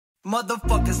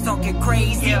Motherfuckers talking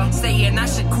crazy, saying I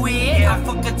should quit. I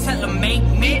fucking tell them make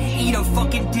me eat a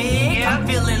fucking dick. I'm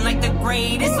feeling like the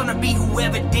greatest, wanna be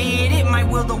whoever did it. Might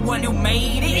will the one who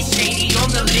made it. It's shady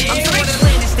on the list. I'm so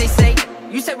outlandish, they say.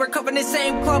 You said we're covering the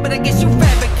same club, but I guess you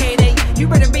fabricated. You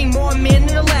better be more men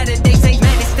in the latter. They say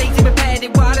United States have been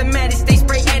padded, while automatic they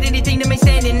spray at anything that may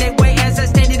stand in that way. As I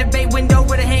stand in the bay window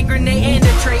with a hand grenade and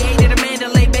a tray. Hated a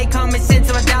Mandalay Bay, common sense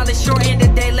of $1 short end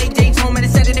of day. Late James home at a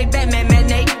Saturday Batman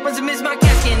matinee. Wasn't miss my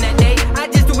casket in that day. I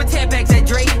just do a tampax at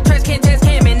Dre. Trash can't test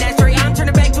cam and that's straight. I'm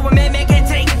turning back to a man can't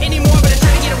take anymore, but I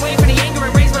try to get away from the anger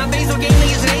and raise my basal game.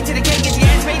 Niggas an A to the K, get your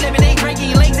ass made, lemonade, drinking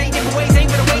your legs 8 different ways,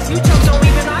 ain't for the waste. You chumps don't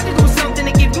even know how to do something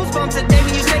to give goosebumps a day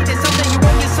when you say that something you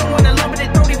won't get someone a lump in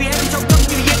their throat if you haven't choked up,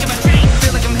 you yanking my chain.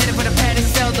 Feel like I'm headed for the padded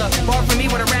Zelda. Bar for me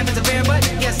when a rap is a bear, but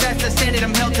yes, that's the standard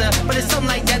I'm held to. But it's something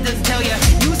like that doesn't tell ya.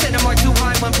 You said I'm more too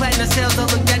hard when platinum sales don't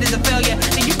look that is a failure.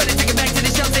 Then you better take it back to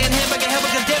the shelf saying hey, but I can help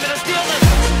it, cause damn it, I'm still a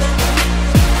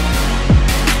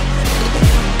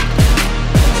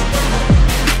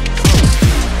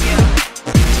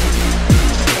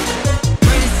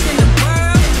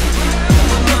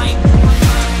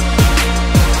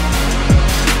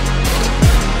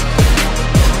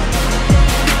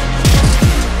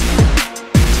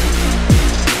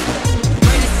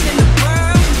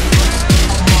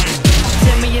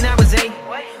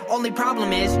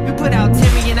problem is, you put out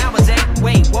 10 million hours,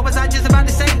 wait, what was I just about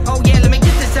to say? Oh yeah, let me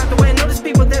get this out the way. I notice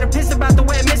people that are pissed about the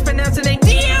way I mispronounce the name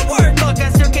D.R.E. Look, I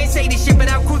still can't say this shit, but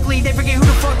how quickly they forget who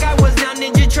the fuck I was. Now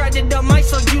Ninja tried to dump my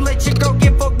slug. You let your girl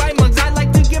get fucked by mugs. I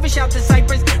like to give a shout to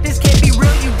Cypress. This can't be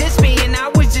real, you diss me, and I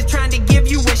was just trying to give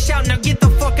you a shout. Now get the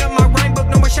fuck out my rhyme book,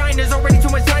 no more shine. There's already too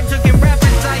much time took in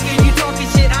rappers. I hear you talking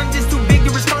shit, I'm just too big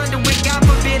to respond to it. God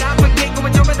forbid, I forget, go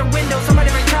and jump out the window. Somebody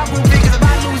make top rule because if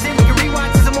I lose it, we can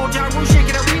rewind to some old Ja Rule shit.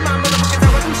 Can I read my motherfuckers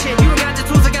how I do shit? You don't got the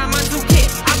tools, I got my toolkit.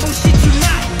 I'm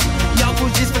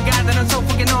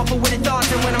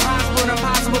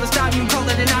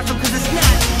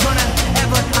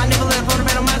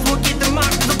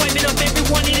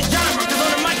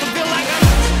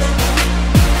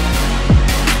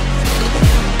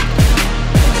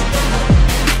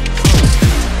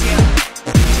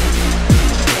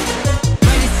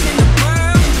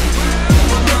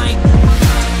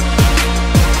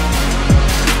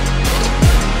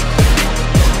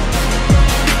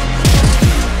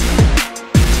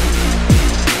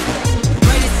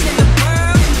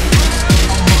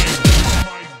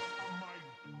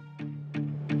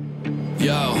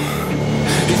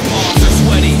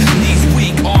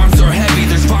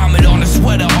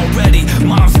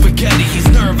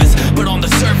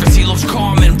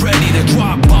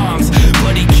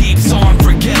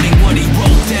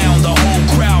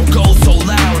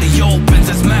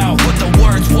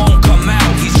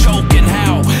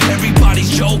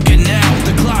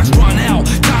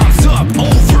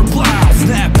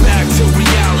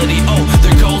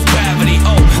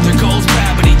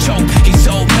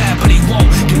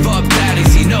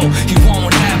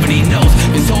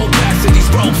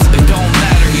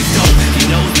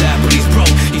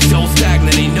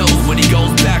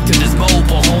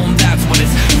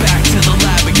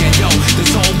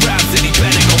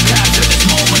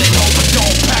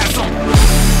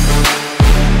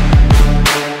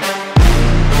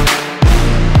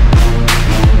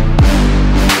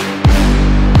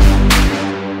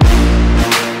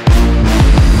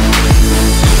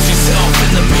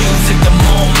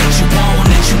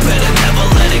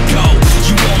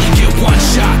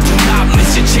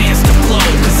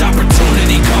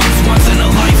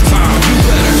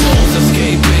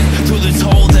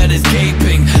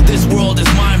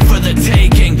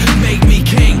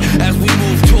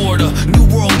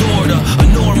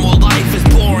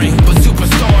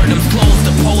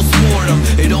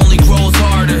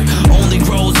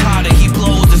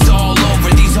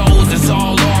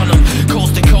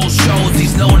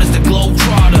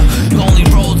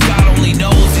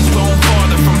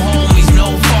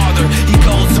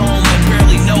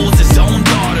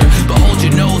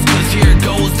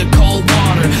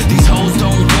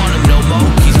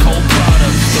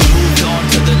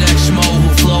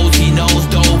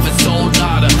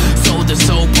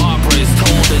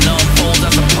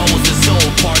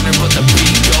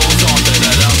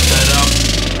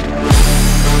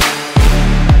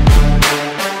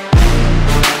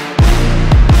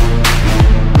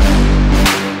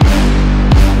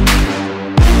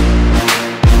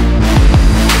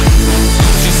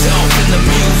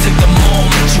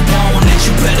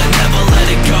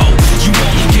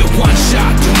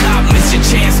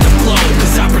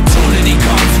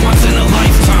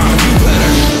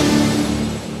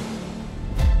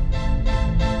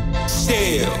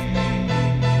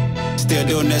Still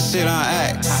doing that shit on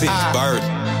act. 6 birth.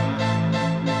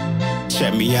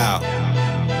 Check me out.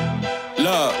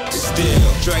 Look,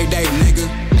 still Dre Day, nigga.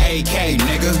 AK,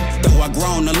 nigga. Though I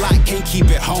grown a lot, can't keep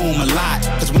it home a lot.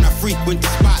 Cause when I frequent the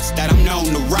spots that I'm known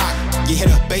to rock, you hit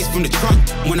a bass from the trunk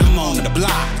when I'm on the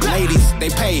block. Ladies, they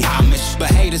pay homage,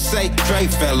 but haters say Dre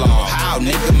fell off. How,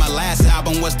 nigga? My last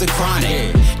album was The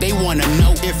Chronic. They wanna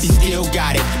know if he still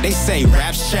got it. They say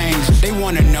raps change. They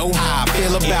wanna know how I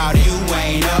feel about it. You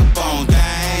ain't up on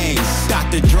things.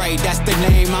 Dr. Dre, that's the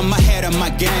name. I'm ahead of my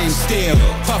game. Still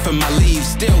puffin' my leaves.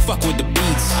 Still fuck with the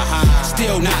beats.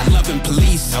 Still not loving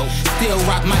police. Still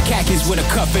rock my khakis with a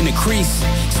cuff and a crease.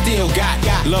 Still got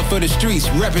love for the streets.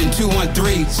 Reppin'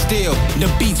 213. Still the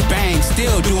beats bang.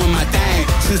 Still doing my thing.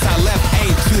 Since I left,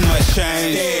 ain't too much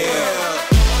change.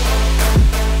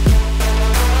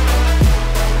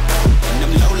 And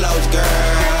them low-lows, girl.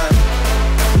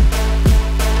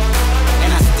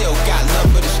 And I still got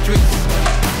love for the streets.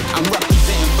 I'm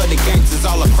representing for the gangsters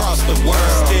all across the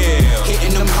world. Still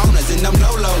hitting them corners and them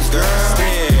low-lows, girl.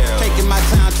 Still taking my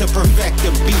time to perfect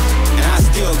the beat. And I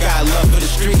still got love for the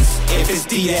streets. If it's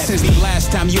D.R.E. Since the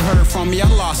last time you heard from me, I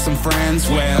lost some friends.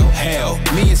 Well, hell,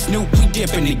 me and Snoop, we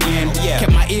dipping again.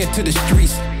 Kept my ear to the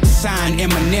streets. Signed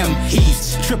Eminem,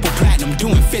 he's triple platinum,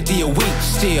 doing 50 a week.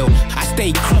 Still, I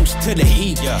stayed close to the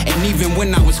heat. And even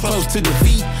when I was close to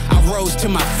defeat, I rose to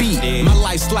my feet. My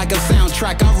life's like a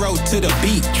soundtrack, I rode to the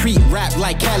beat. Treat rap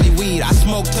like Cali weed, I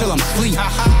smoke till I'm sleep.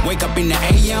 Wake up in the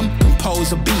AM,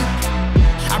 compose a beat.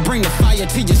 I bring the fire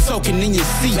till you're soaking in your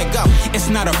seat. Let go. It's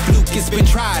not a fluke, it's been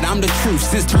tried, I'm the truth.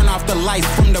 Since turn off the lights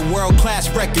from the world-class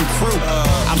wrecking crew,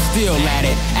 I'm still at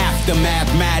it, after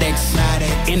mathematics.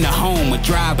 In the home with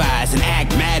drive-bys and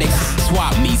agmatics.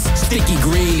 Swap meets, sticky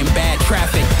green and bad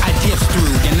traffic. I dips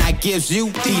through, then I gives you,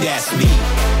 that's me.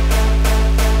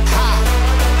 Ha!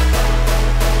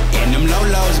 And them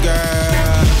low-lows,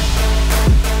 girl.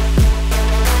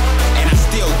 And I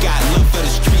still got love for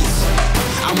the streets.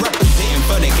 I'm representing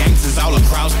for the gangsters all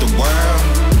across the world.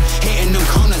 Hitting them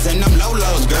corners and them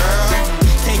low-lows, girl.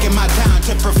 Taking my time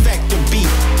to perfect the beat.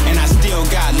 And I still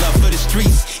got love for the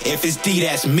streets. If it's D,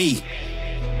 that's me.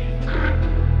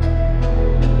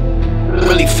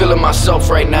 Really feeling myself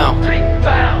right now.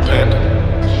 Panda.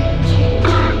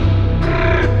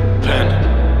 Panda.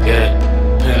 Yeah.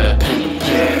 Panda.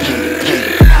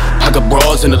 I got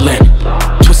bras in Atlanta.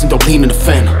 Twisting dope lean in the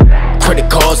phantom. Credit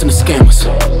cards and the scammers.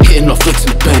 Hitting off flicks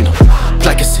in the bando.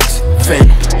 Black as 6,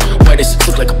 phantom. White as 6,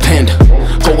 look like a panda.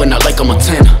 Going out like a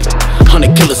Montana.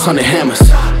 100 killers, 100 hammers.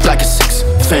 Black as 6,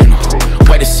 phantom.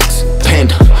 White as 6,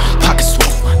 panda. Pockets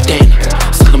swole, Danny.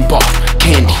 Selling bar,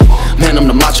 candy. Man, I'm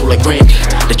the macho like Randy.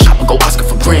 The chopper go Oscar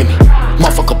for Grammy.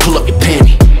 Motherfucker, pull up your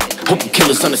panty. Hope you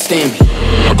killers understand me.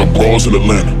 I got bras in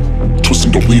Atlanta.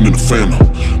 Twisting dope lean in the phantom.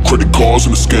 Credit cards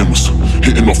and the scammers.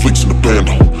 Hitting off flicks in the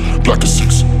bando. Black as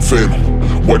 6, phantom.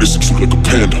 White as 6, look like a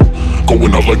panda.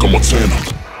 Going out like a Montana.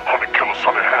 100 killers,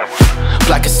 100 hammers.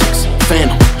 Black as 6,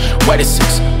 phantom. White as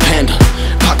 6, panda.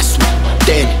 Pocket swoop,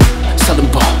 Danny. Selling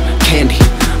bar, candy.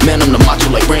 Man, I'm the macho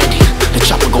like Randy. The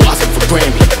chopper go Oscar for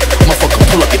Grammy. Motherfucker,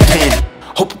 pull up your panty.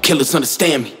 Hope you killers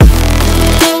understand me.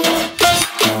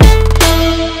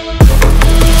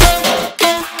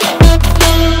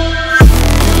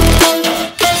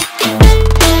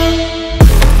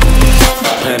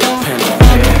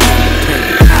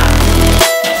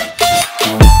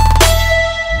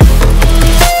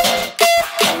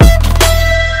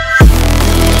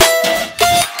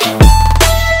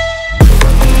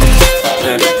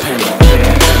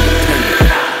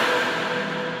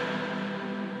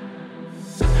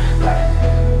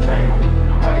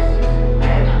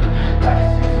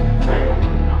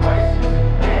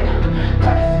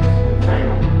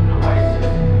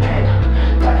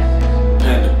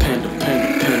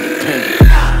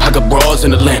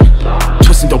 In Atlanta,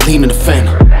 twisting dope lean in the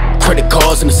phantom. Credit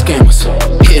cards and the scammers.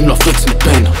 Hitting off flicks in the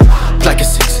bando. Black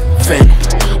as 6, phantom.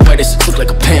 White as 6, look like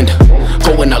a panda.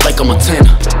 Going out like a Montana.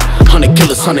 100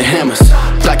 killers, 100 hammers.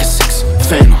 Black as 6,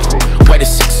 phantom. White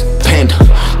as 6, panda.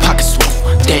 Pocket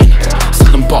swole, Danny.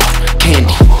 Selling bar,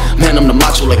 candy. Man, I'm the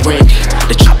macho like Randy.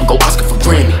 The chopper go Oscar for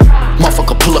Grammy.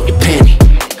 Motherfucker, pull up your panty.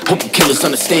 Hope you killers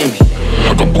understand me.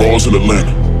 I got bras in Atlanta.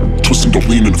 Twisting dope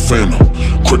lean in the phantom.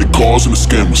 Credit cards and the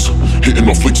scammers. Hitting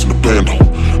off flicks in the bando.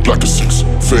 Black as 6,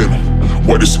 phantom.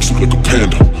 White as 6, look like a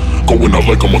panda. Going out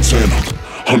like a Montana.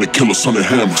 100 killers, 100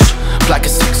 hammers. Black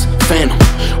as 6, phantom.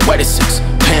 White as 6,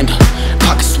 panda.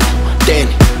 Pocket swoop,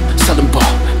 Danny. Selling bar,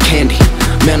 candy.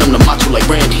 Man, I'm the macho like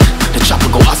Randy. The chopper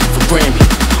go Oscar for Grammy.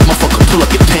 Motherfucker, pull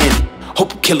up your panty.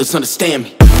 Hope you killers understand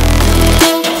me.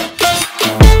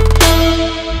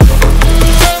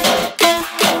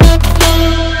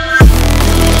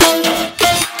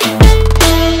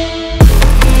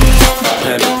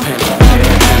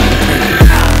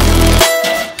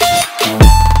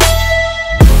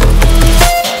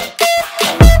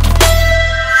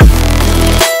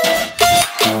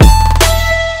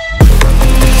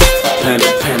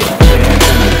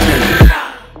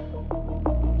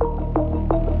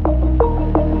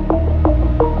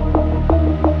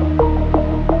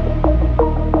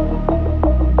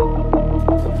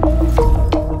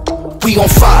 We on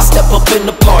fire, step up in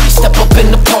the party, step up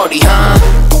in the party, huh?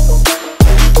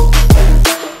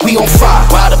 We on fire,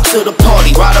 ride up to the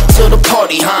party, ride up to the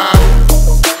party, huh?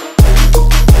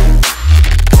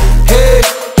 Hey,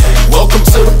 welcome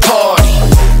to the party.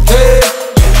 Hey,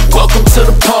 welcome to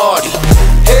the party.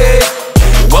 Hey,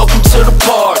 welcome to the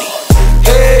party.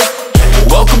 Hey,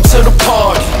 welcome to the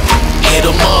party. Hit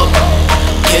 'em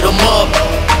up,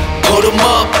 put 'em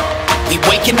up. We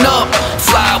waking up,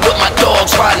 fly with my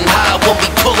dogs, riding high when we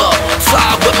pull up.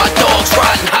 Fly with my dogs,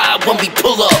 riding high when we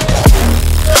pull up.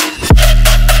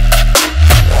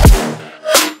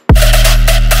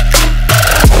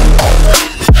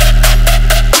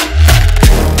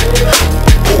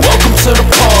 Welcome to the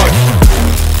party.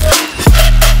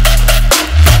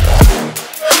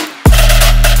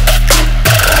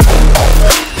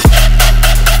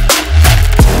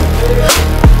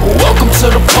 Welcome to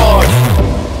the party.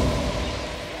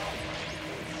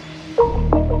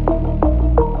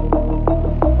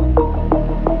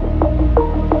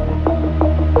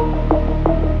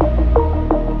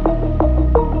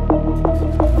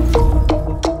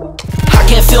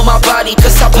 Feel my body,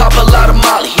 cause I pop a lot of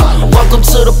molly. Welcome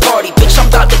to the party, bitch, I'm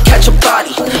about to catch a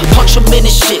body. Punch him in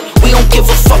his shit, we don't give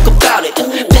a fuck about it.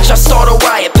 Bitch, I start a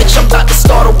riot, bitch, I'm about to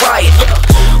start a riot.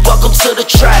 Welcome to the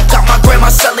track, got my grandma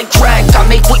selling crack. I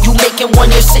make what you making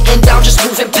when you're sitting down just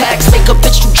moving packs. Make a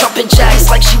bitch do jumping jacks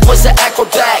like she was an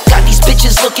acrobat. Got these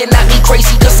bitches looking at me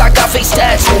crazy cause I got face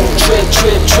tats. Trip,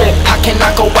 trip, trip, how can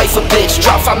I go wife a bitch?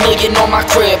 Drop 5 million on my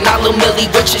crib, not Lil Millie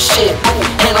rich as shit.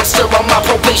 And I'm still on my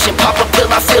probation, pop a pill,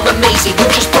 I feel amazing. You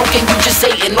just broken, you just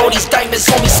hating. All these diamonds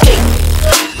on me skate.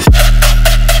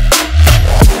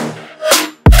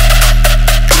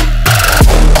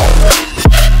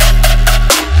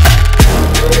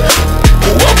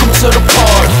 Welcome to the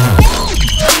party.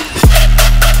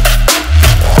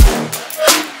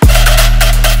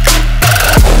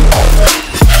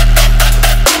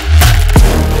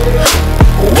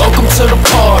 Welcome to the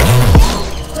party.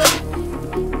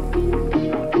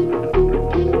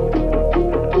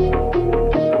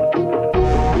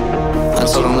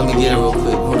 Hold on, let me get it real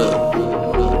quick. Hold up.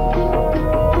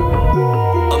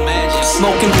 Imagine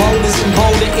smoking boulders and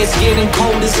boulder, it's getting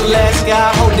cold as Alaska.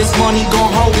 I hope this money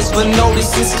gon' hold us, but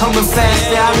notice it's coming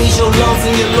faster. I need your love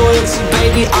and your loyalty,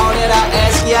 baby, all that I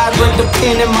ask. Yeah, I grip the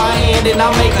pen in my hand and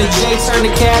I make the J turn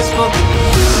to Casper.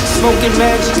 Smoking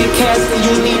magic and casting,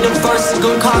 you need a verse, it's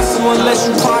gon' cost you unless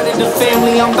you part of the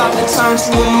family. I'm about to turn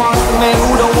to a monster, man,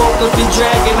 who done woke up the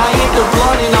dragon. I hit the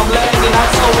blunt and I'm lagging, I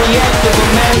told reactive.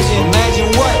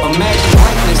 Imagine what? Imagine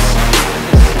greatness.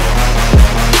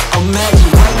 Imagine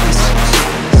greatness.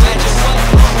 Imagine what?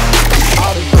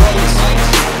 All the greatest.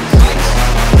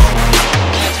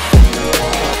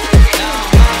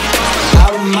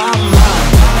 Out of my mind.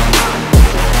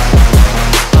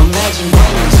 Imagine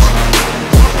greatness.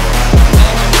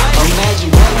 Imagine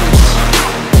greatness.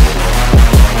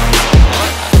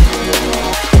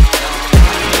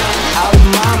 Out of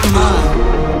my mind.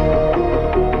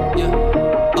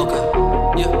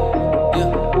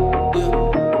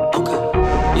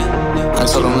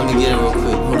 Hold on, let me get it real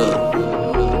quick. Hold up.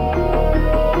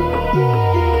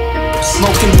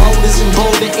 Smoking boulders and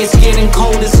boulder, it's getting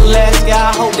cold as Alaska.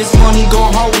 I hope this money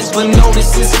gon' hold us, but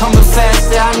notice it's coming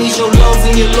faster. I need your love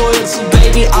and your loyalty,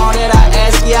 baby, all that I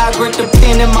ask. Yeah, I grip the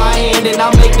pen in my hand and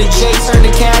I make the J turn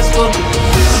to Casper.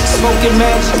 Smoking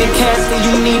magic and casting,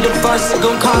 you need a verse, it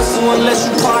gon' cost you unless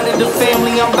you part of the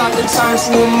family. I'm about to turn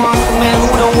to a monster, man, who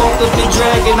done woke up the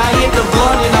dragon. I hit the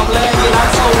blunt and I'm lagging, I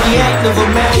told reactive.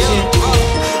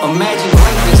 Imagine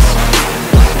greatness.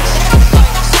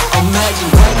 Imagine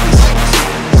greatness.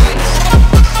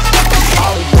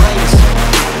 All the greatest.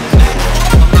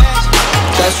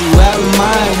 Got you out of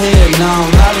my head, now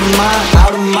I'm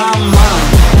out of my mind.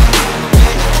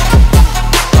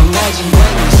 Imagine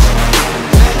greatness.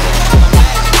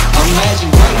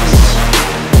 Imagine greatness.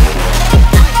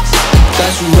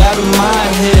 Got you out of my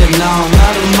head, now I'm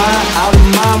out of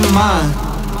my mind.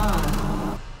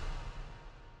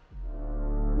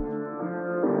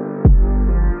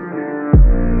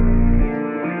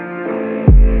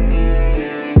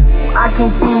 I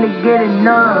can't seem to get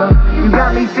enough. You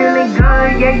got me feeling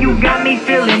good, yeah, you got me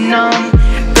feeling numb.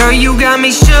 Girl, you got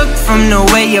me shook from the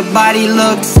way your body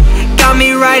looks. Got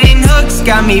me riding hooks,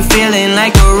 got me feeling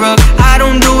like a rook. I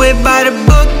don't do it by the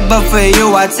book, but for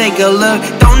you I take a look.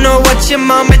 Don't know what your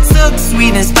mama took,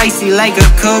 sweet and spicy like a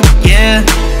cook, yeah.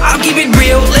 I'll keep it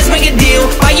real, let's make a deal.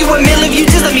 Buy you a meal if you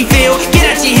just let me feel. Get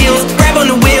out your heels, grab on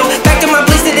the wheel. Back to my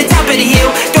place at the top of the hill.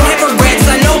 Don't have regrets,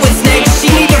 I know what's next. She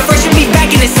need a fresh and be back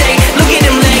in the sack. Look at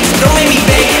them legs, don't make me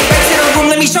beg. Back to the room,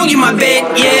 let me show you my bed,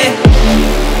 yeah.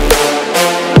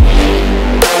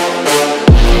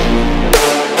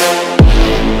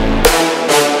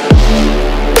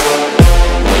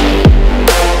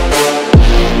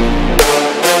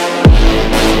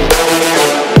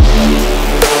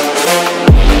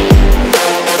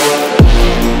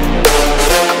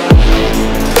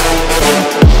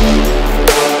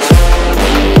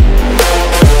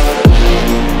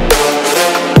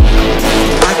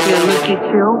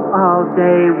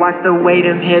 say. Watch the way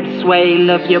them hips sway.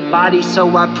 Love your body, so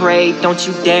I pray. Don't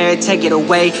you dare take it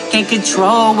away. Can't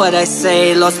control what I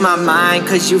say. Lost my mind,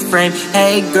 cause you frame.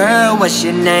 Hey girl, what's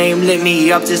your name? Lit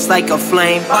me up just like a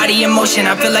flame. Body in motion,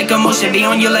 I feel like emotion. Be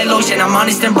on you like lotion. I'm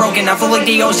honest and broken, I feel like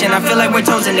the ocean. I feel like we're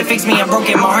chosen. To fix me, I'm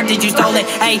broken. My heart that you stolen.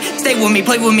 Hey, stay with me,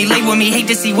 play with me, lay with me. Hate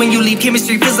to see when you leave.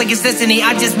 Chemistry feels like it's destiny.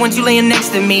 I just want you laying next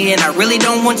to me, and I really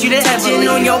don't want you to touching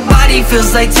on your body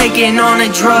feels like taking on a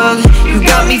drug. You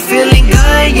got me feeling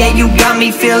good, yeah, you got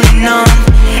me feeling numb.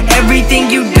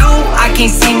 Everything you do, I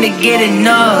can't seem to get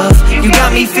enough. You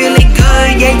got me feeling good,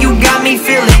 yeah, you got me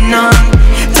feeling numb.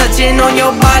 Touching on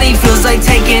your body feels like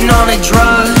taking on a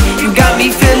drug. You got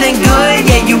me feeling good,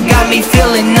 yeah, you got me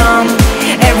feeling numb.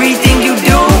 Everything you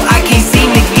do, I can't seem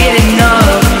to get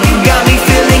enough. You got me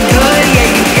feeling good, yeah,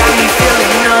 you got me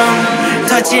feeling numb.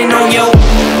 Touching on your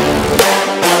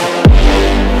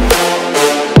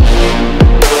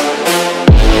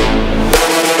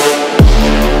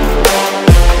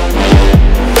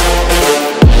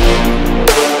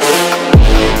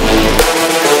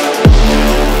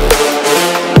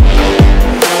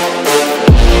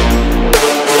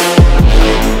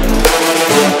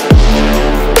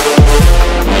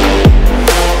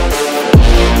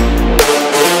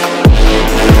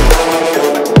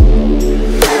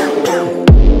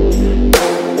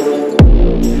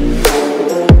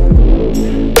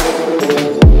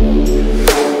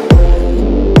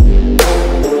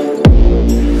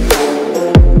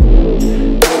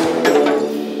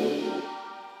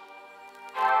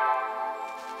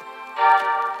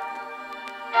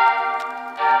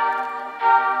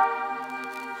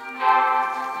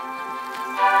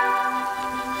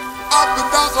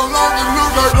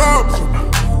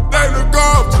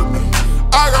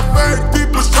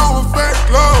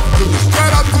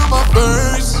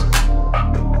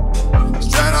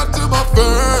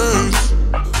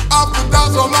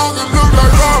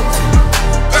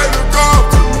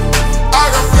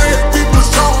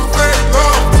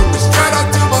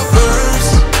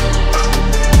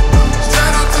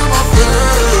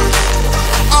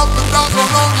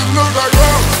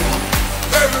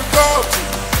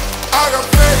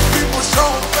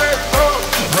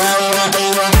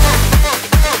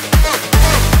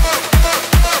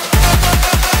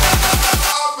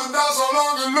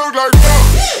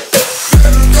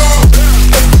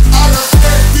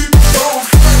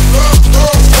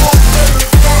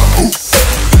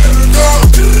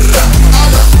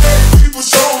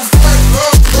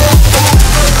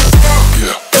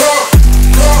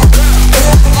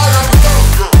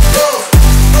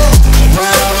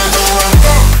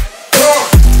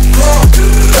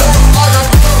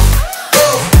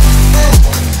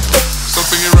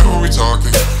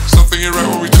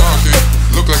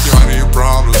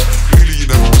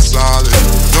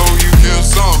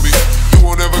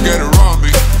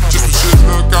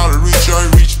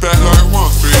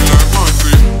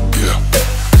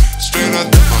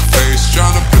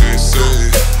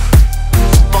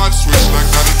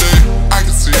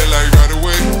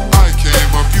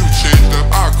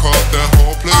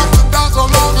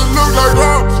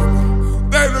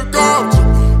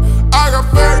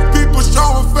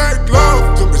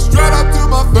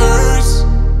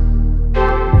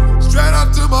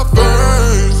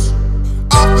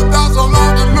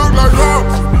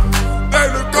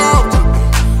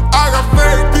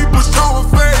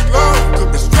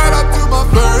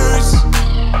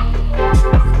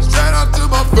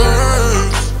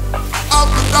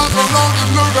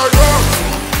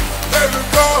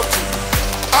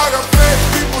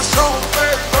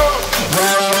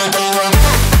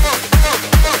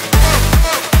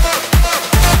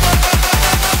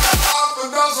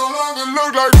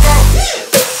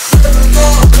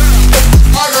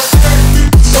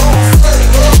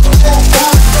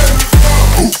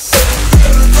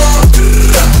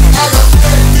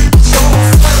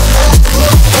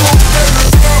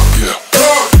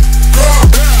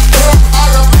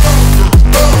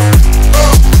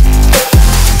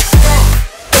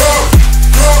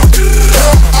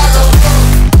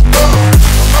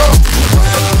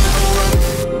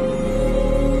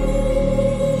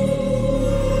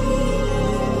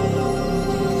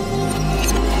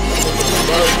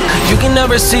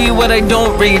See what I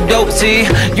don't read, dope, see.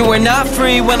 You are not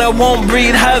free when I won't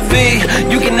breathe heavy.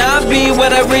 You cannot be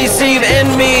what I receive in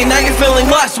me. Now you're feeling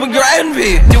lost with your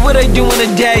envy. Do what I do in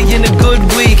a day, in a good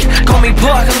week. Call me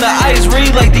Pluck, I'm the ice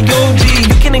read like the OG.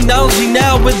 You can acknowledge me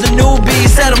now with the newbie.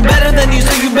 Said I'm better than you,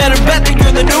 so you better bet that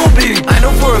you're the newbie. I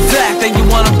know for a fact that you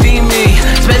wanna be me.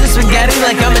 Spend spaghetti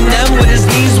like I'm N.E.B with his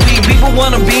knees weak. People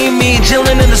wanna be me,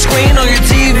 chilling in the screen on your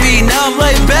TV. Now I'm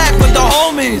laid back with the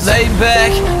homies. Laid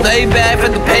back for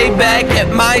the payback.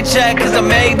 Get my check cause I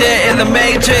made it in the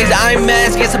Matrix. I'm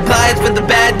mask, get supplies for the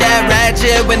bad dad.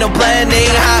 Ratchet with no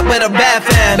planning, hot with a bad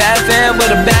fan. Bad fan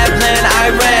with a bad plan,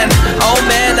 I ran. Oh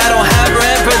man, I don't have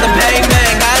rent for the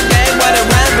payment. God dang, what a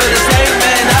rent for the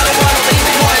statement. I don't wanna leave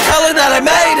you, boy, tell her that I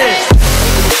made it.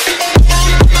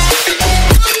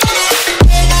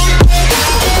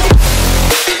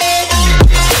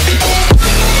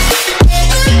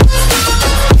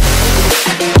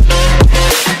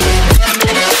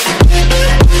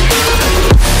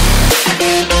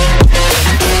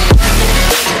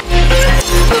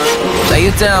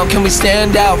 Down, can we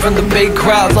stand out from the big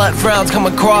crowds? Let frowns come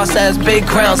across as big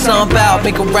crowns. Stomp out,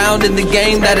 make a round in the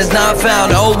game that is not found.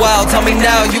 Oh wow, tell me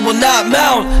now, you will not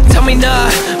mount. Tell me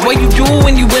not, what you do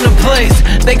when you win a place.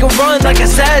 They can run, like I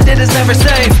said, it is never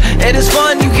safe. It is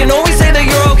fun, you can always say that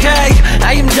you're okay.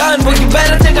 I am done, but you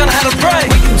better think on how to pray.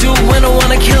 What you do when I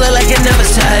wanna kill it like I never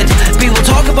said. People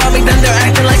talk about me, then they're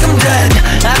acting like I'm dead.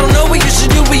 I don't know what you should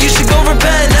do, but you should go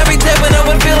repent. Every day when I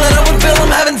would feel it, I would feel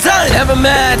I'm having time. Never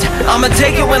mad, I'ma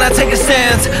take it when I take a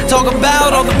stance. Talk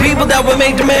about all the people that would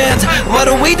make demands. What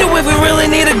do we do if we really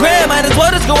need a grand? Might as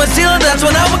well just go and steal it, that's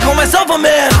when I would call myself a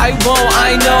man. I won't,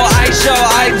 I know, I show,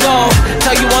 I don't.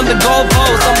 Tell you on the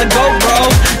goalpost, on the GoPro.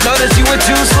 Notice you were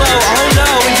too slow, oh no.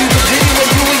 If you continue to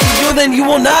do what you do, then you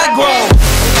will not grow.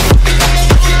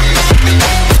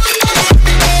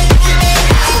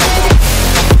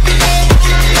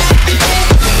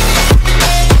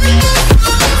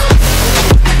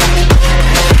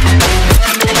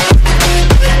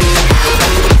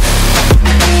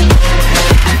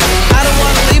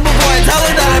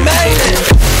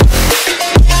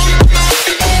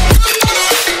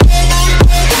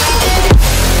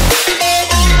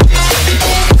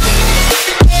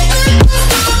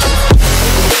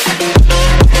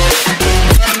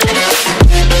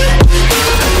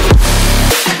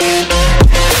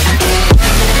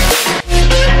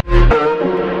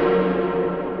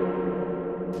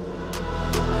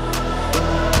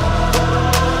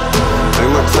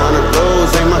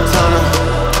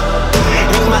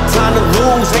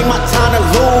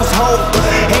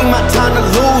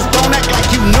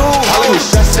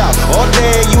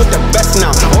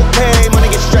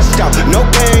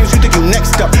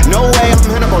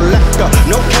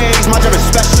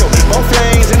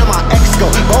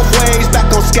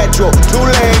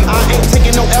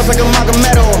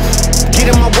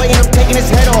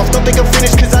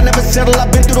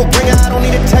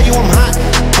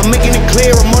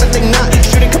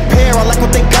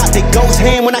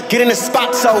 Get in the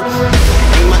spot, so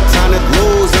ain't my time to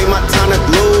lose, ain't my time to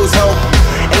lose, ho.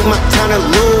 Ain't my time to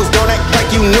lose, don't act like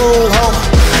you knew, ho.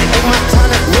 Ain't my time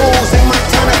to lose, ain't my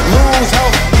time to lose, ho.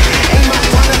 Ain't my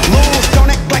time to lose, don't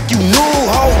act like you knew,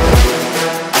 ho.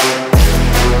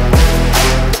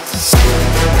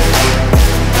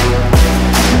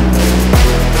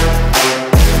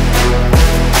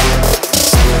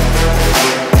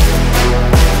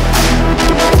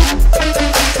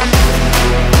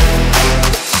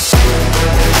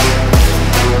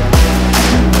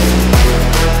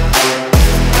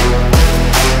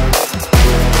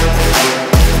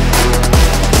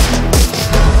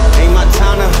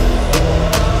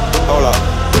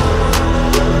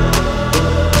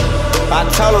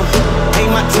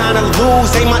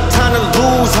 Ain't my time to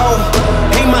lose, ho.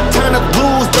 Ain't my time to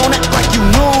lose, don't act like you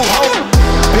knew, ho.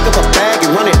 Pick up a bag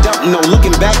and run it up, no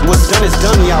looking back, what's done is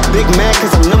done. Y'all big mad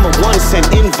cause I'm #1, send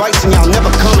invites and y'all never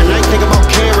come. And I ain't think about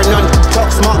caring none.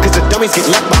 Talk smart cause the dummies get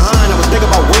left behind. I was thinking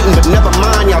about waiting but never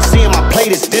mind. Y'all seeing my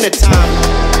plate, it's dinner time.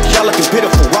 Y'all looking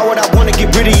pitiful, why would I wanna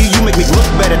get rid of you? You make me look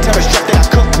better, tell the chef that I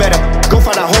cook better. Go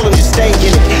find a hole and just stay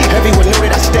in it. Everyone know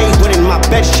that I stay winning. My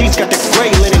bed sheets got the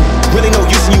gray linen. Really no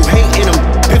use in you hating them.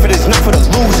 Piffen is not for the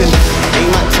losing.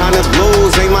 Ain't my time to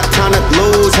lose, ain't my time to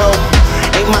lose, ho.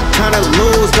 Ain't my time to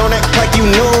lose, don't act like you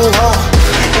knew, ho.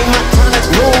 Ain't my time to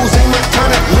lose, ain't my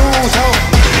time to lose, ho.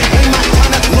 Ain't my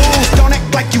time to lose, don't act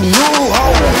like you knew, ho.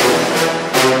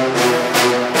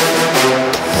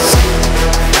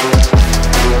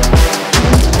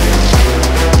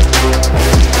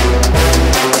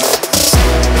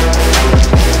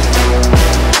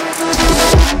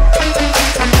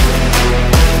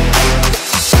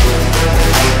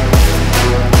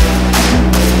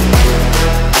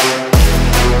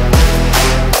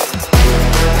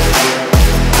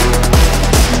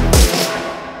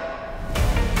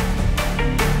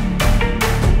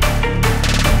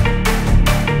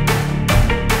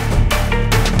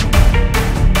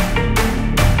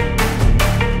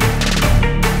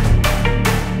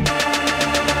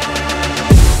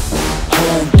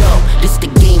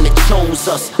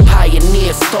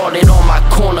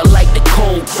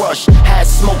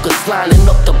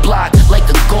 block like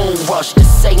a gold rush. The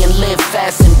saying live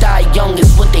fast and die young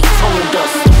is what they told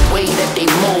us. The way that they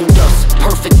mold us,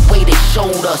 perfect way they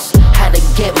showed us how to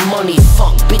get money,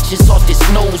 fuck bitches off this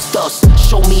nose dust.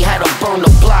 Show me how to burn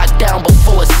the block down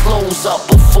before it slows up.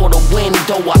 Before the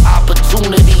window of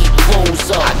opportunity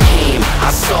rolls up. I came,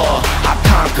 I saw, I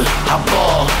conquered, I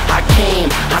ball. I came,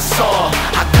 I saw,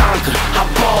 I conquered, I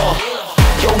ball.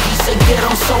 Yo, he said get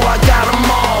 'em, so I got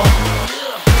 'em all.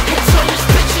 And turn this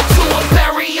bitch into a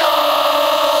burial.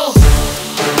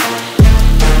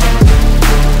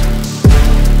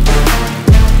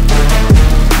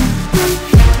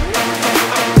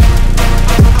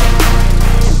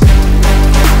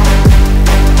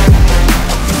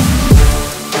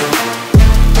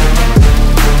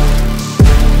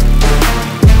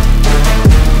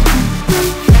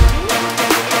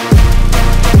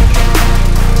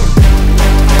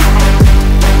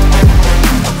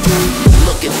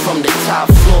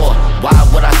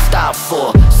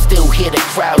 For still hear the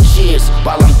crowd cheers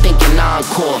while I'm thinking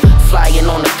encore. Flying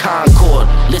on the Concorde,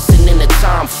 listening to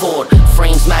Tom Ford.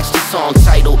 Frames match the song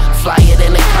title, flyer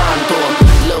than a condor.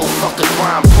 Little fucker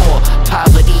grind poor,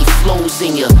 poverty flows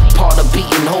in ya. Part of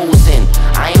beating holes in.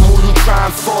 I am who you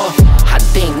trying for? I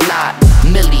think not.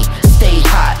 Millie, stay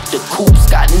hot. The coops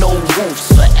got no roofs,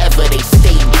 forever they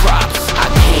stay drops. I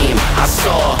came, I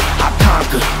saw, I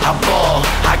conquered, I ball.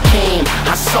 I came,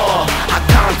 I saw, I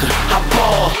conquered, I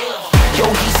ball. Yo,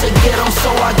 he said get 'em, so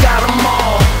I got 'em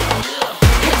all.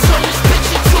 And turn this bitch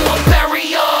into a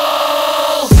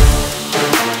burial.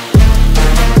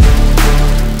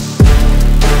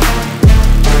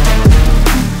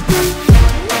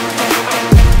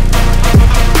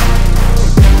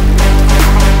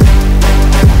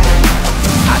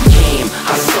 I came,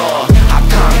 I saw, I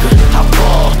conquered, I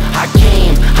ball. I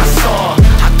came, I saw,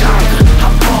 I conquered, I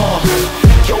ball.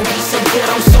 Yo, he said get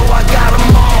 'em, so I got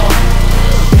 'em all.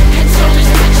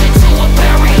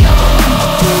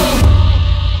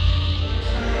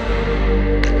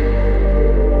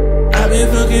 Been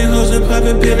fucking hoes and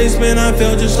popping pills, man, I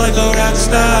felt just like a rock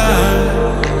star.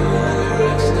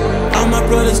 All my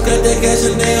brothers got that gas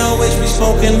and they always be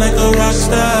smoking like a rock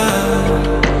star.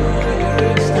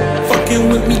 Fucking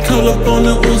with me, call up on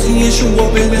the Uzi and shoot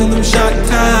open in them shot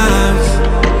times.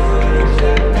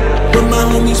 When my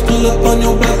homies pull up on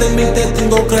your block, they make that thing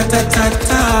go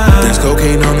grata-ta-ta. There's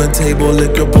cocaine on the table,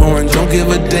 liquor pouring, don't give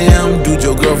a damn. Dude,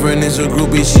 your girlfriend is a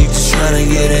groupie, she just tryna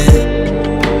get in.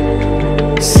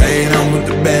 Saying I'm with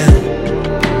the band.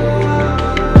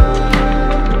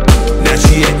 Now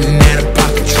she acting out of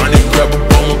pocket, trying to grab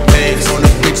up on my pants. On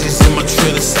the bitches in my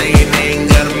trailer saying they ain't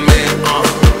got a man,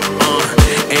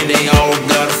 and they all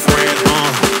got a friend,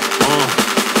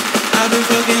 I've been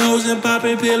fucking hoes and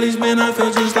popping pills, man, I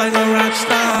feel just like a rock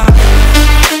star.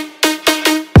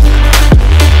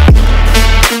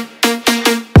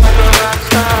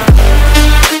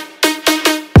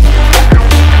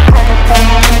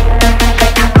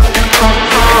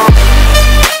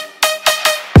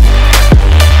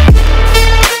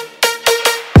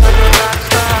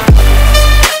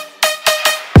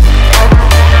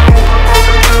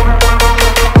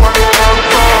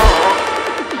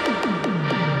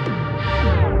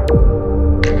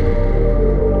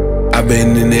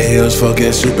 Been in the hills,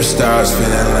 fucking superstars,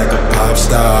 feeling like a pop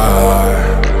star.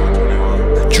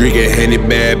 Drinking Henny,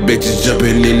 bad bitches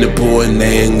jumping in the pool and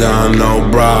they ain't got no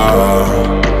bra.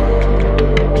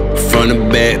 From the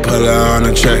back, put her on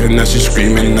the track and now she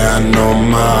screaming, I know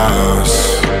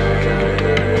Mars.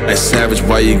 That savage,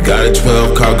 why you got a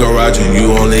 12-car garage and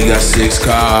you only got 6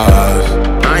 cars?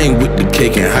 I ain't with the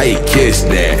cake and how you kiss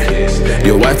that.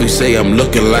 Your wife, you say I'm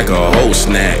looking like a whole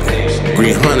snack.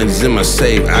 Green Hunnits in my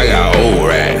safe, I got old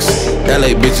racks.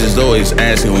 LA bitches always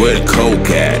asking where the coke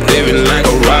at. Living like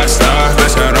a rock star,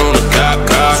 flash out on a cop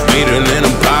car. Sweeter than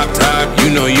a pop top, you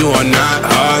know you are not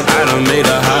hard. I done made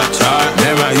a hot chart,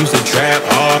 never I used to trap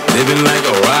hard. Living like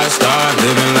a rock star,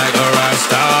 living like a rock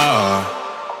star.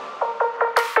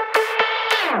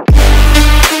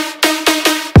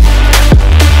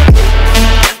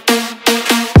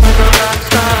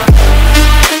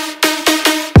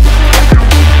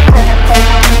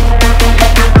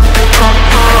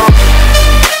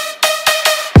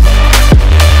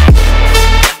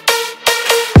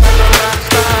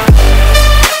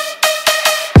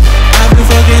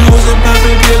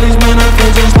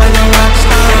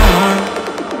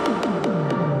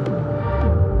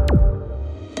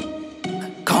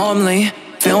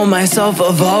 Feel myself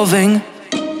evolving,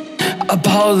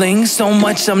 appalling, so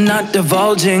much I'm not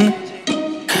divulging.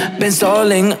 Been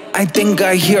stalling, I think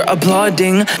I hear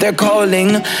applauding. They're calling,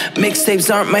 mixtapes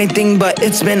aren't my thing, but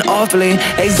it's been awfully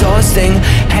exhausting.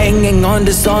 Hanging on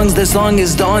to songs, this song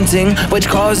is daunting, which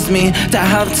caused me to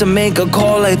have to make a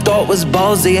call I thought was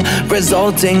ballsy,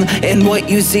 resulting in what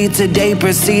you see today.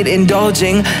 Proceed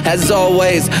indulging, as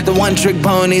always, the one-trick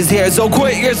pony's here, so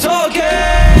quit your talking.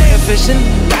 Efficient,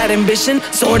 bad ambition,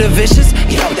 sort of vicious,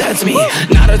 yo, that's me.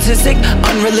 Not autistic,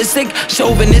 unrealistic,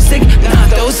 chauvinistic, not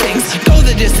those things. Go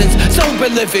the distance, so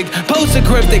prolific,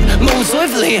 post-cryptic, move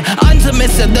swiftly,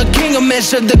 unsubmissive, the king of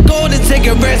mission, the golden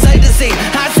ticket, rare sight to see.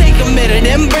 I stay committed,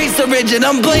 embrace the rigid,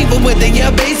 I'm playful with it,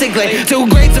 yeah, basically. Too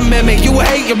great to mimic, you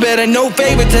hate your better, no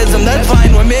favoritism, that's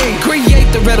fine with me. Create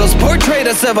the riddles, portray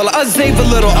the civil, unsafe a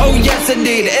little, oh yes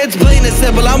indeed, it's plain and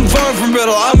simple, I'm far from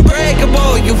brittle,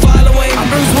 unbreakable, you following? I'm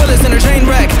Bruce Willis in a train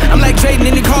wreck, I'm like trading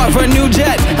in your car for a new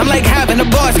jet, I'm like having a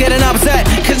boss getting upset,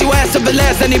 cause you asked for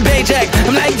less than your paycheck,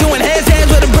 I'm like doing handstands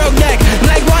with a broke neck, I'm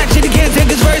like watching the kids take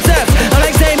his first steps, I'm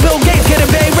like saying Bill Gates get a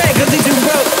pay rent cause he's too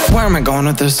broke. Where am I going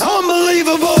with this?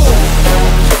 Unbelievable!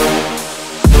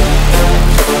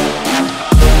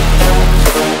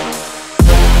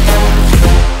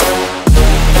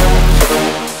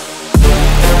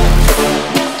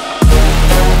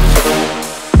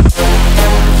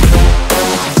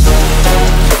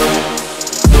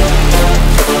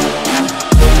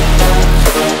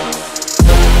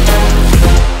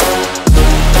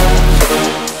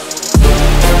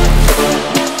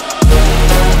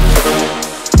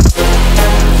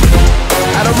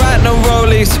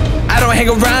 Hang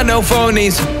around no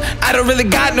phonies, I don't really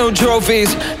got no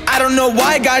trophies. I don't know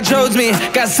why God chose me.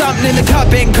 Got something in the cup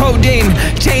and codeine.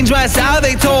 Changed my style,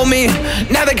 they told me.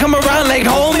 Now they come around like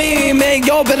homie. Man,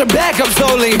 y'all better back up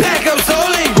slowly. Back up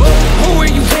slowly. Who are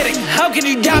you kidding? How can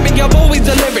you doubt me? I've always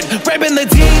delivered. Ripping the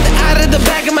teeth out of the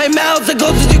back of my mouth. The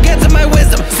closest you get to my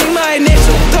wisdom. See my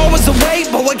initial thought was a wait,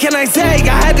 but what can I say?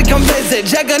 I had to come visit.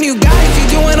 Check on you guys,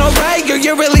 you doing alright?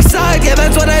 You're really suck. Yeah,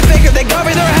 that's what I figured. They cover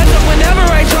their heads up whenever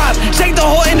I drop. Shake the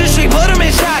whole industry, put them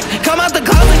in shock. Come out the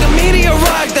clouds like a meteor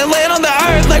rock. Then land on the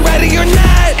earth like ready or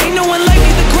not. Ain't no one like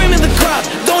me, the cream of the crop.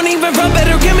 Don't even run,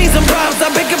 better give me some props.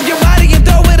 I pick up your body and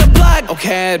throw it a block.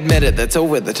 Okay, I admit it, that's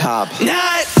over the top.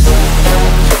 Not.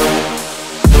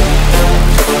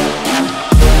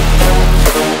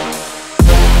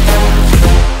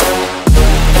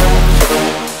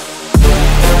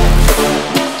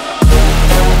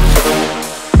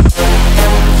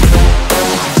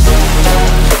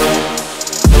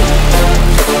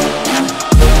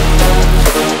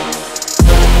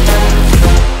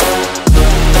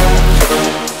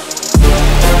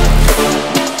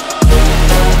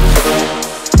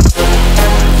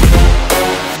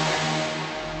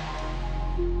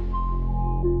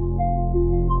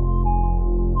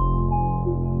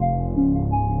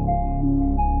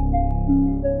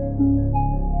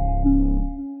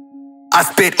 I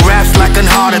spit raps like a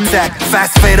heart attack.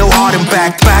 Fast fatal, hard and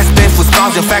back. Fast dance with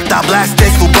scars, in fact I blast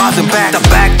days for bars and back. The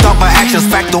back talk, my actions,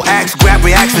 fact no acts. Grab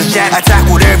reactions, chat. Attack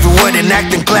with every word and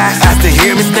act in class. As to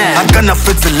hear me stand, I'm gonna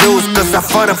fit to lose. Cause I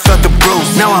fought and felt the bruise.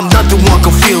 Now I'm not the one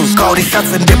confused. Call these shots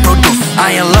and they produce.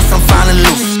 I ain't lost, I'm finally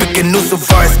loose. Picking new so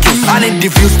far excuse. I need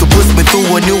diffuse to push me through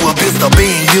a new abuse of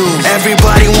being used.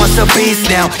 Everybody wants a piece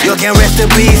now. You can rest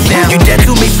in peace now. You dead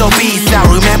to me, so peace out.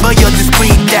 Remember you're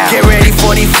discreet now. Get ready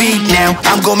for defeat now.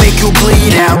 I'm gonna make you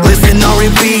bleed out. Listen on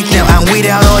repeat now. I'm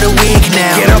without all the week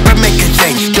now. Get up and make a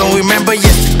change. Don't remember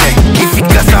yesterday. If you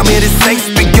cause I'm here to say,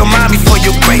 speak your mind before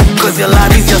you break. Cause your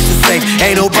life is just the same.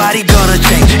 Ain't nobody gonna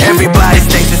change. Everybody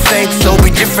stays the same. So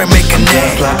be different, make a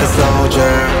name. Just like a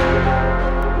soldier,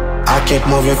 I keep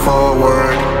moving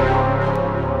forward.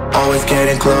 Always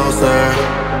getting closer.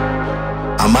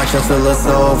 I might just till it's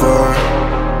over.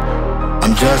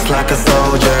 I'm just like a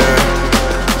soldier,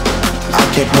 I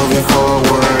keep moving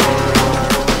forward.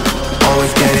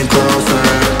 Always getting closer.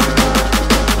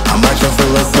 I might just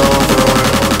till it's over.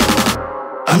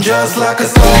 I'm just like a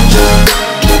soldier.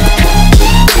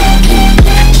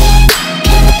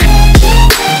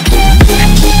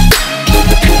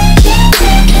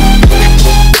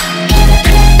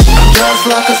 Just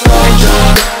like a soldier.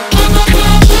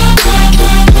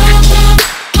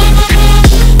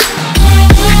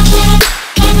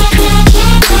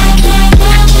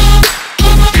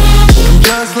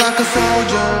 Just like a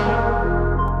soldier.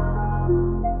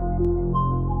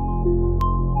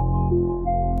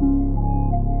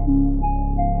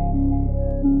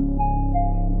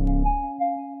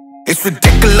 It's It's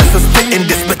ridiculous, I'm spitting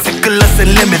this, meticulous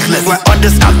and limitless. Where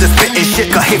others out there spitting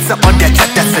shit, got hits up on that track,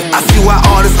 that's it. I see why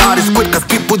all this artists quit, cause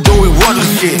people doing worthless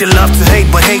shit. They love to hate,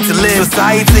 but hate to live.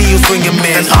 Society, you swing your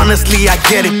man. And honestly, I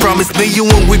get it. Promise me you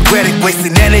won't regret it.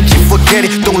 Wasting energy, forget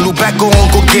it. Don't look back, go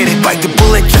on, go get it. Bite the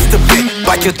bullet just a bit.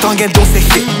 Bite your tongue and don't say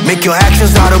shit. Make your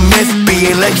actions out of myth. Be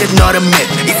a legend, not a myth.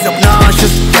 It's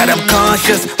obnoxious that I'm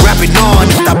conscious. Rapping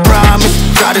honest, I promise.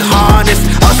 Try to harness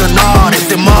us an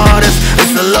artist and martyrs.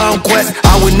 It's a long quest,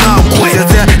 I will not quit.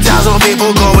 There are thousand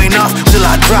people going off till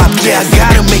I drop. Yeah, I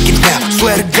gotta make it now.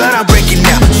 Swear to God, I'm breaking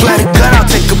now. Swear to God, I'll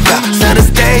take a bow. Set a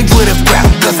stage with a crowd,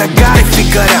 cause I got it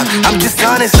figured out. I'm just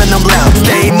honest and I'm loud.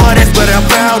 Stay modest, but I'm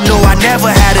proud. No, I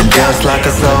never had a doubt. Just like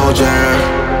a soldier,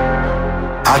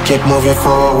 I keep moving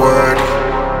forward,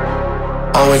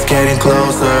 always getting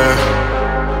closer.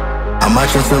 I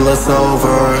march until it's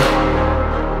over.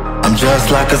 I'm just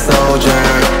like a soldier,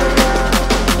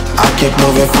 I keep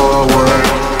moving forward,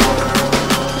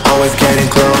 always getting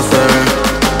closer.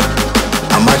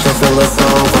 I march until it's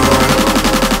over.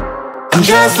 I'm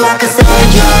just like a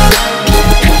soldier,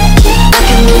 I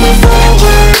keep moving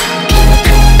forward,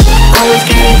 always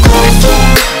getting closer.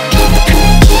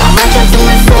 I march until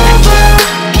it's over.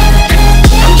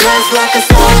 I'm just like a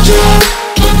soldier,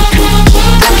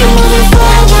 I keep moving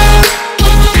forward,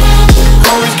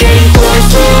 always getting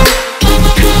closer.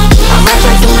 I march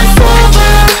until it's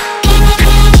over.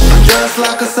 I'm just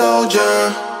like a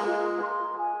soldier.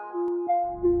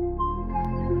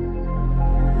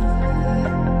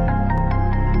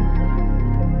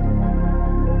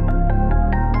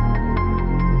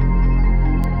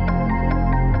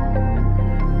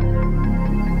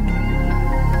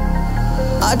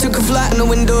 I took a flight and the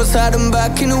windows had them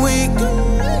back in a week.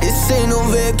 This ain't no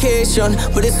vacation,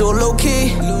 but it's all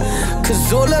low-key.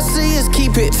 Cause all I see is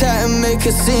keep it tight and make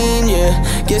a scene, yeah.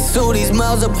 Guess all these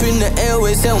miles up in the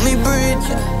airways help me breathe.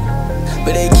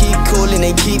 But they keep calling,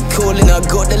 I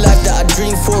got the life that I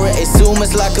dreamed for it. It's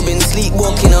almost like I've been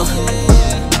sleepwalking,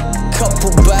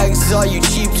 Couple bags, are you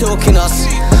cheap talking us?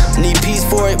 Need peace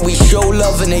for it, we show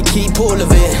love and they keep all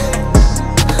of it.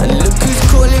 And look who's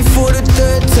calling for the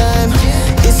third time.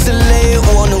 It's a late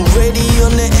one already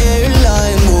on the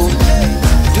airline. Move.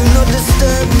 Do not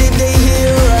disturb, did they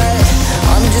hear right?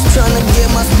 I'm just trying to get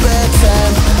my spare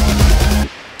time.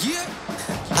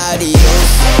 Adios.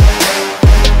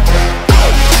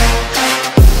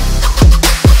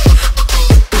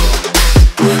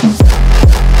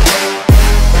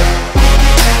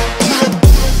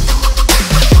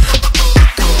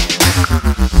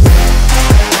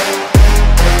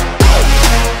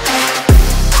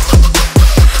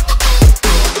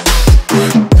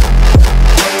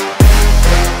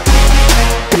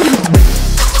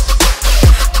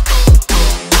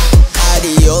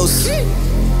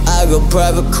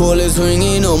 Private callers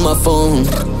ringing on my phone.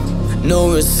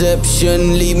 No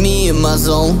reception, leave me in my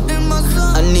zone.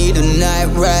 I need a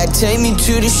night ride, take me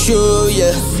to the show,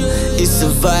 yeah. It's a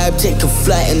vibe, take a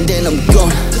flight and then I'm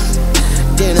gone.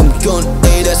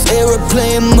 Hey, that's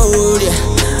aeroplane mode, yeah.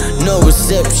 No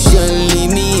reception,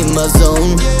 leave me in my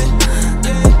zone.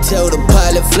 Tell the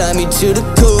pilot, fly me to the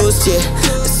coast, yeah.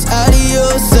 It's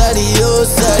adios,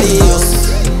 adios, adios.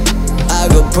 I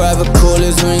got private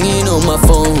callers ringing on my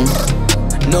phone.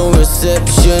 No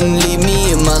reception, leave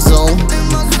me in my zone.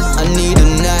 I need a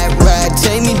night ride,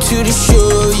 take me to the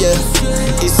show, yeah.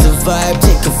 It's a vibe,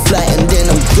 take a flight and then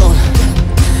I'm gone.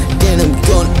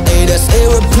 Hey, that's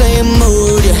aeroplane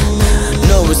mode, yeah.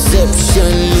 No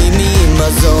reception, leave me in my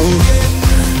zone.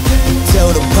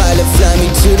 Tell the pilot, fly me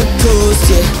to the coast,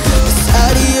 yeah. It's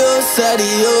adios,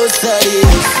 adios,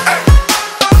 adios.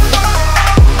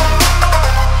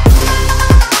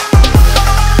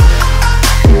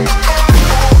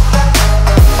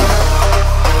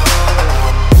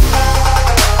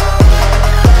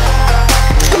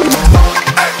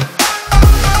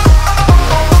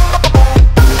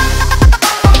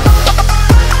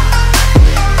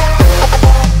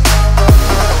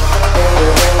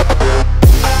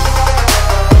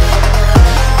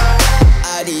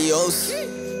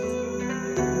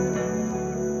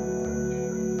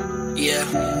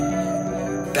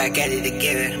 Back at it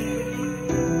again,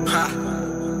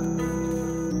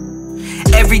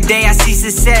 Every day I see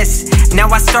success. Now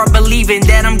I start believing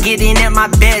that I'm getting at my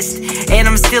best. And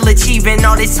I'm still achieving.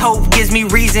 All this hope gives me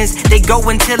reasons. They go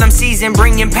until I'm seasoned.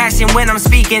 Bringing passion when I'm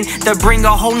speaking. They bring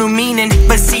a whole new meaning.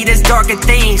 But see, there's darker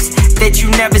things that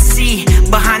you never see.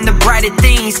 Behind the brighter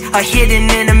things, a hidden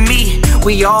enemy.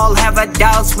 We all have our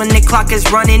doubts when the clock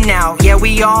is running out. Yeah,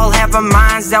 we all have our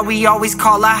minds that we always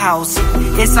call our house.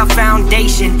 It's our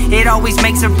foundation. It always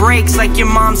makes or breaks, like your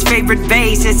mom's favorite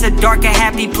vase. It's a dark and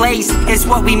happy place. It's it's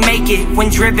what we make it when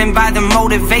driven by the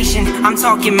motivation. I'm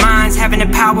talking minds having the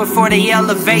power for the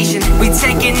elevation. We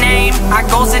taking aim, our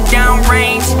goals are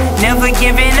downrange, never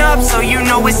giving up, so you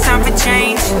know it's time for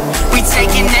change. We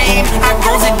taking aim, our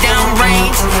goals are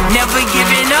downrange, never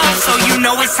giving up, so you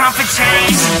know it's time for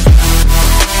change.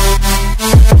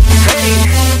 Hey,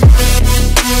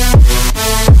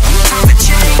 time for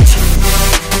change.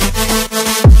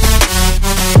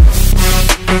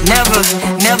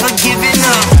 Never giving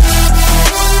up.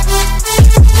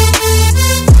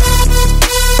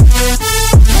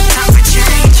 Time for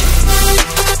change.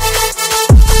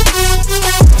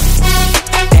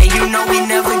 Hey, you know we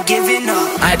never giving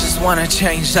up. I just wanna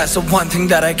change, that's the one thing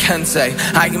that I can say.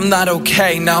 I am not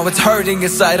okay, now it's hurting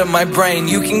inside of my brain.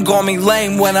 You can call me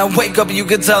lame, when I wake up you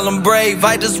can tell I'm brave.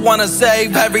 I just wanna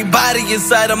save everybody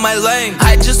inside of my lane.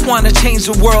 I just wanna change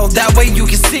the world, that way you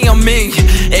can see I'm me.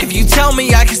 If you tell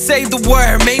me I can say the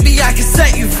word, maybe I can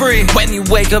set you free. When you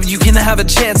wake up you can have a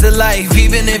chance at life.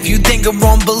 Even if you think I'm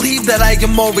wrong, believe that I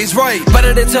am always right.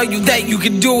 Better to tell you that you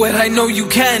can do it, I know you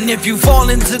can. If you fall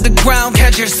into the ground,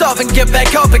 catch yourself and get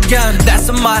back up again. That's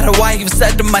the motto I have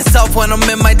said to myself when I'm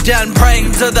in my den,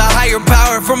 praying to the higher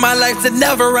power for my life to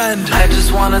never end. I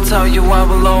just wanna tell you I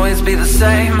will always be the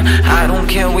same. I don't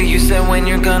care what you say when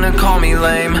you're gonna call me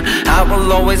lame. I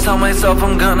will always tell myself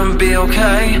I'm gonna be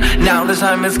okay. Now the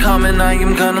time is coming, I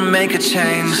am gonna make a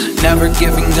change. Never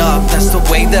giving up, that's the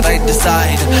way that I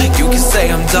decide. You can say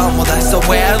I'm done, well that's the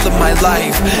way I live my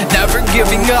life. Never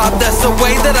giving up, that's the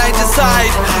way that I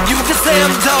decide. You can say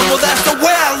I'm done, well that's the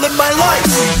way I live my life.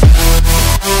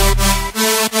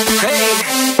 Hey,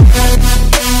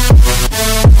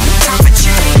 time for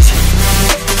change.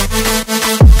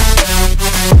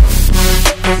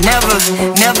 Never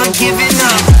giving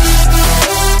up.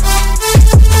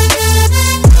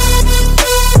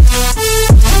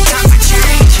 Time for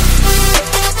change.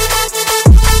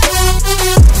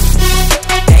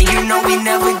 Hey, you know we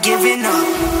never giving up.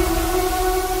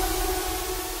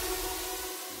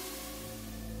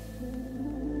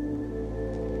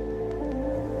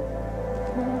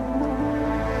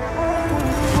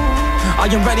 I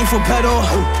am ready for battle,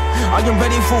 I am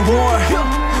ready for war.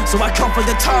 So I come for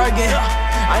the target,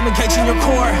 I'm engaging your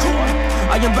core.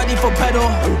 I am ready for battle,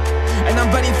 and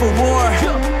I'm ready for war.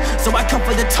 So I come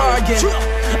for the target,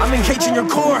 I'm engaging your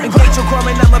core. Engage your core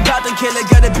and I'm about to kill it.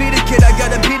 Gotta be the kid, I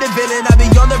gotta be the villain. I be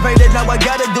underrated, now I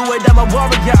gotta do it. I'm a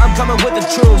warrior, I'm coming with the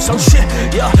truth. So shit,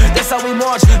 yeah, that's how we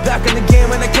march. Back in the game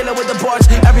when I kill it with the bars.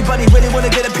 Everybody really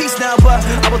wanna get a piece now, but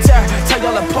I will tear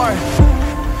y'all apart.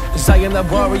 Cause I am the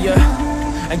warrior,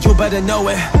 and you better know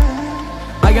it.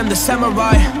 I am the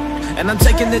samurai, and I'm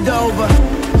taking it over.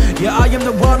 Yeah, I am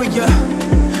the warrior,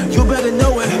 you better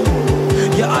know it.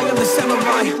 Yeah, I am the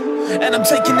samurai, and I'm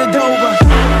taking it over.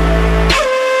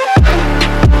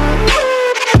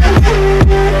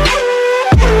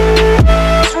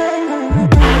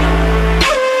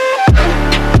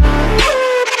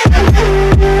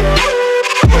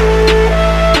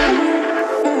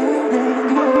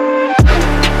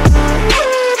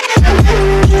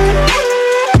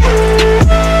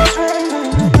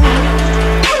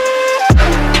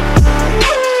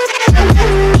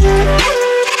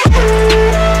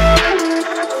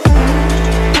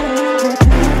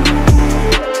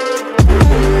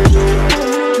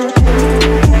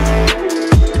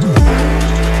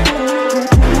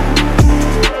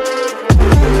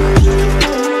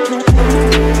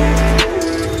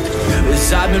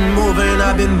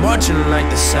 Like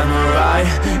the samurai,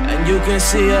 and you can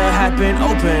see it happen.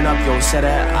 Open up your set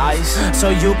of eyes, so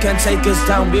you can take us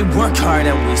down. We work hard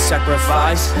and we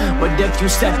sacrifice, but if you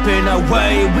step in our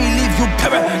way, we leave you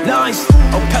paralyzed.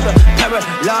 Oh,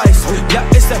 paralyzed. Yeah,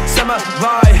 it's the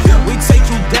samurai. We take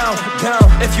you down.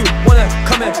 If you wanna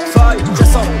come and fight,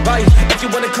 that's alright. If you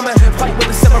wanna come and fight with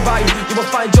the samurai, you will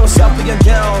find yourself being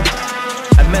down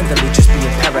and mentally just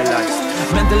being paralyzed.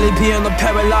 Mentally being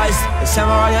paralyzed. The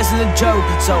samurai isn't a joke.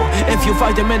 So if you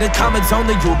fight them in the comment zone,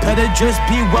 then you better just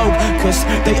be woke. Cause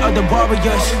they are the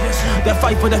warriors. They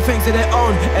fight for the things that they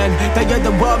own, and they are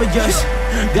the warriors.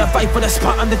 They fight for the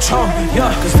spot on the throne.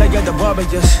 Yeah, cause they are the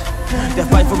warriors. They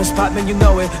fight for a spot, man, you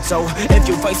know it. So if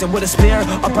you face them with a spear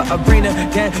up an arena,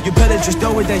 then you better just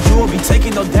know it. That you will be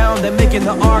taking them down. They're making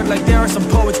the art like there are some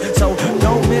poets. So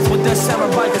don't miss with the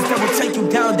samurai, cause they will take you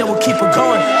down. They will keep it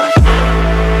going.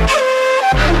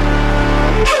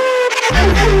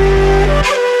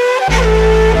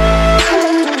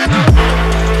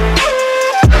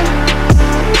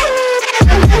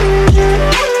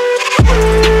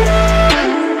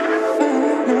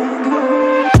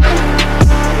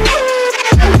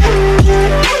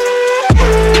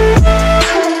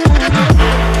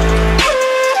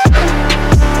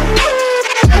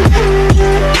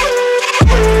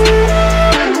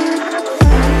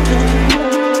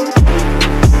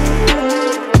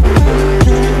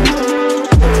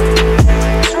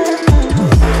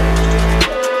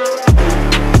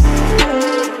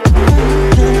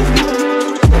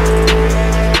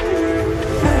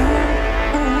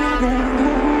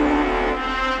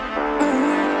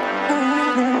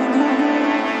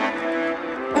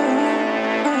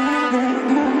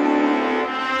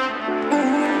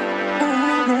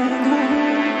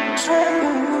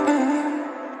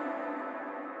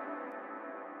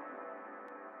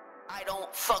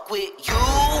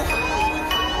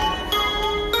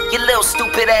 You little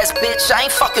stupid ass bitch, I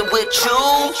ain't fucking with you.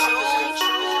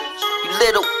 You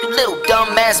little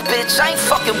dumb ass bitch, I ain't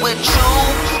fucking with you.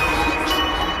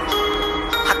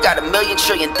 I got a million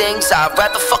trillion things I'd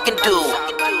rather fucking do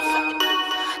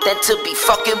than to be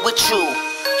fucking with you.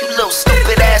 You little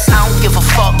stupid ass, I don't give a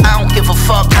fuck, I don't give a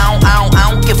fuck, I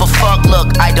don't give a fuck.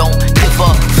 Look, I don't give a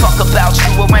fuck about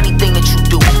you or anything that you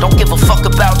do. Don't give a fuck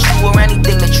about you or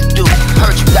anything that you do.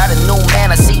 Heard you got a new man,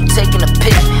 I see you taking a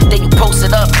pic. Then you post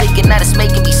it up thinking that it's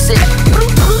making me sick.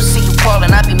 See you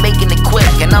calling, I be making it quick.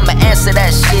 And I'ma answer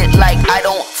that shit like I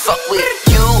don't fuck with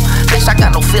you. Bitch, I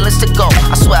got no feelings to go.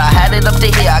 I swear I had it up to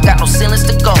here, I got no ceilings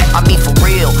to go. I mean for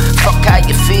real, fuck how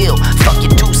you feel. Fuck your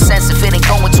 2 cents if it ain't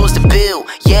going towards the bill.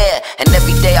 Yeah, and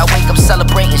every day I wake up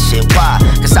celebrating shit. Why?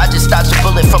 Cause I just dodged a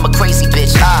bullet from a crazy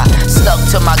bitch. I stuck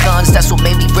to my guns, that's what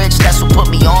made me rich. That's what put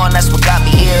me on, that's what got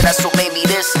me here. That's what made me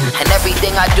this. And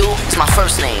everything I do is my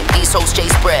first name. These hoes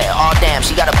chase bread. Aw damn,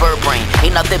 she got a bird brain.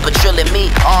 Ain't nothing but drilling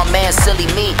me. Aw man, silly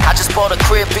me. I just bought a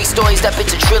crib, 3 stories, that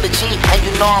bitch a trilogy. And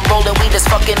you know I'm rolling weed that's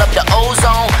fucking up the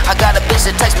ozone. I got a bitch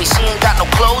that text me, she ain't got no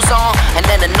clothes on. And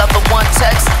then another one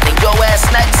text, then yo ass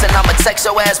next. And I'ma text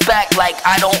your ass back like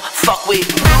I don't fuck with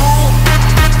you.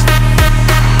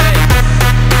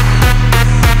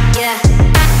 Yeah.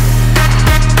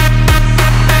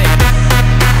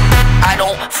 I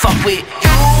don't fuck with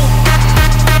you.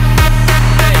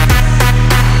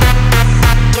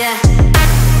 Yeah.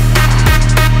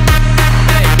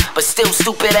 But still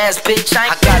stupid ass bitch, I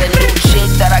got a new chick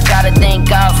that I gotta thank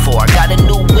God for. I got a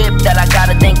new whip that I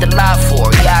gotta thank the lot for.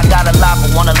 Yeah, I got a lot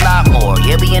but want a lot more.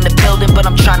 Yeah, we in the building but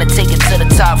I'm trying to take it to the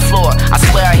top floor. I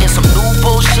swear I hear some new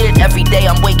bullshit every day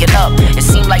I'm waking up. It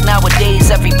seems like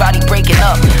nowadays everybody breaking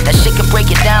up. That shit can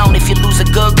break it down if you lose a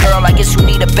good girl. I guess you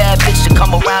need a bad bitch to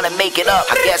come around and make it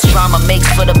up. I guess drama makes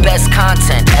for the best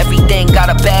content. Everything got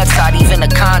a bad side, even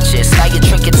the conscious. Now you're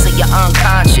drinking till you're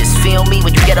unconscious. Feel me?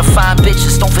 When you get a fine bitch,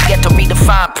 just don't forget to read the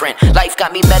fine print. Life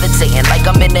got me meditating like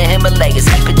I'm in the Himalayas.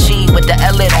 Keep a G with the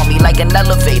L on me like an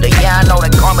elevator. Yeah, I know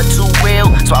that karma too real,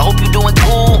 so I hope you doing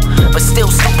cool. But still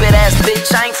stupid ass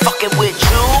bitch, I ain't fucking with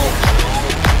you.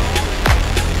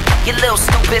 You little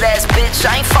stupid ass bitch,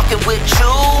 I ain't fucking with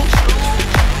you.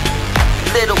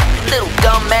 Little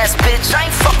dumb ass bitch, I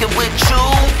ain't fucking with you.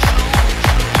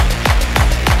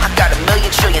 I got a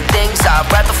million trillion things I'd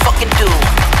rather fucking do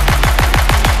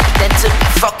than to be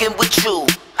fucking with you.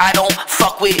 I don't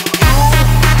fuck with you.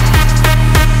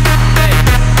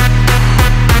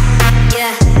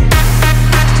 Yeah.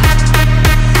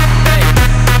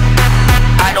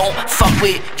 I don't fuck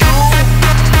with you.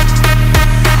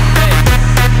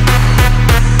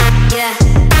 Yeah.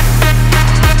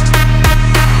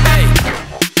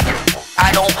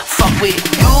 I don't fuck with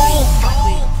you.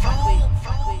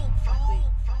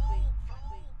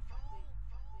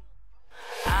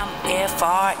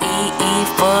 F-R-E-E,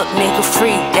 fuck nigga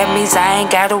free. That means I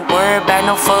ain't gotta worry about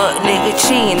no fuck nigga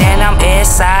cheating. And I'm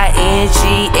S-I-N-G-L-E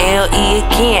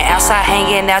again. Outside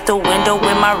hanging out the window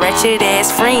with my wretched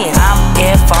ass friends. I'm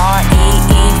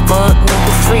F-R-E-E, fuck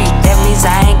nigga free. That means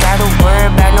I ain't gotta worry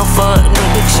about no fuck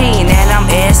nigga cheating. And I'm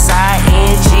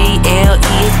S-I-N-G-L-E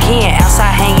again.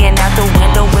 Outside hanging out the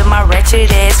window with my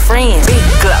wretched ass friends. Big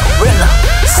Glorilla,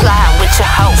 slide with your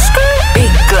host.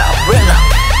 Big Glorilla,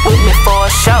 with me for a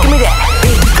show. Give me that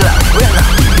big Glorilla,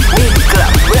 big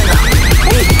Glorilla,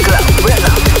 big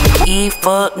Glorilla. E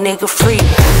fuck nigga free.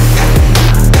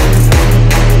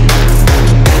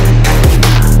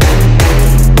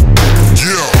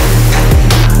 Yeah.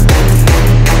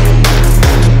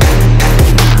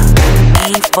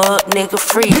 E fuck nigga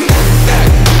free.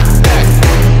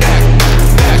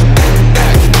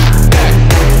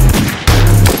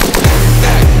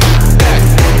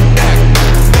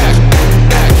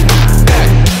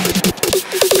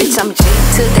 I'm G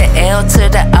to the L to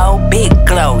the O, big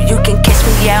glow. You can catch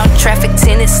me out traffic,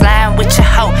 tenant sliding with your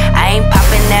hoe. I ain't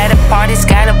popping at a parties,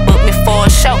 gotta book me for a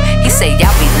show. He say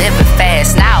y'all be living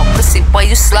fast, now pussy boy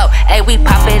you slow. Hey, we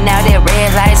popping out at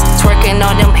red lights, twerking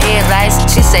on them headlights.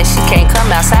 She say she can't come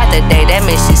outside today, that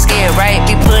means she scared, right?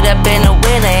 We put up in the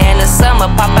winter and the summer,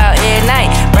 pop out at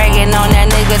night. Bragging on that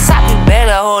nigga top, you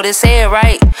better hold his head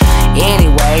right.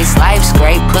 Anyways, life's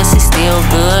great, pussy still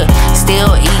good.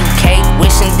 Still eating cake,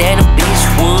 wishing that a bitch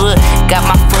would. Got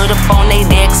my foot up on they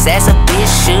necks as a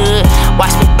bitch should.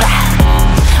 Watch me ply,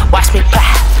 watch me ply.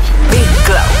 Big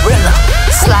Glorilla,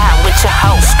 slide with your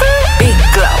host. Big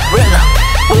Glorilla,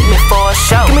 with me for a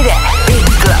show. Give me that big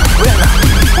Glorilla,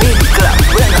 big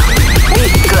Glorilla,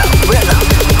 big Glorilla.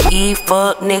 E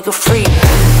fuck nigga free.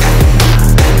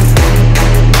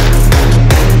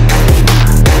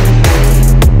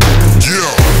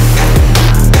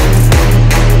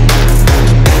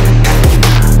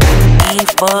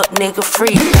 fuck nigga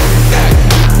free.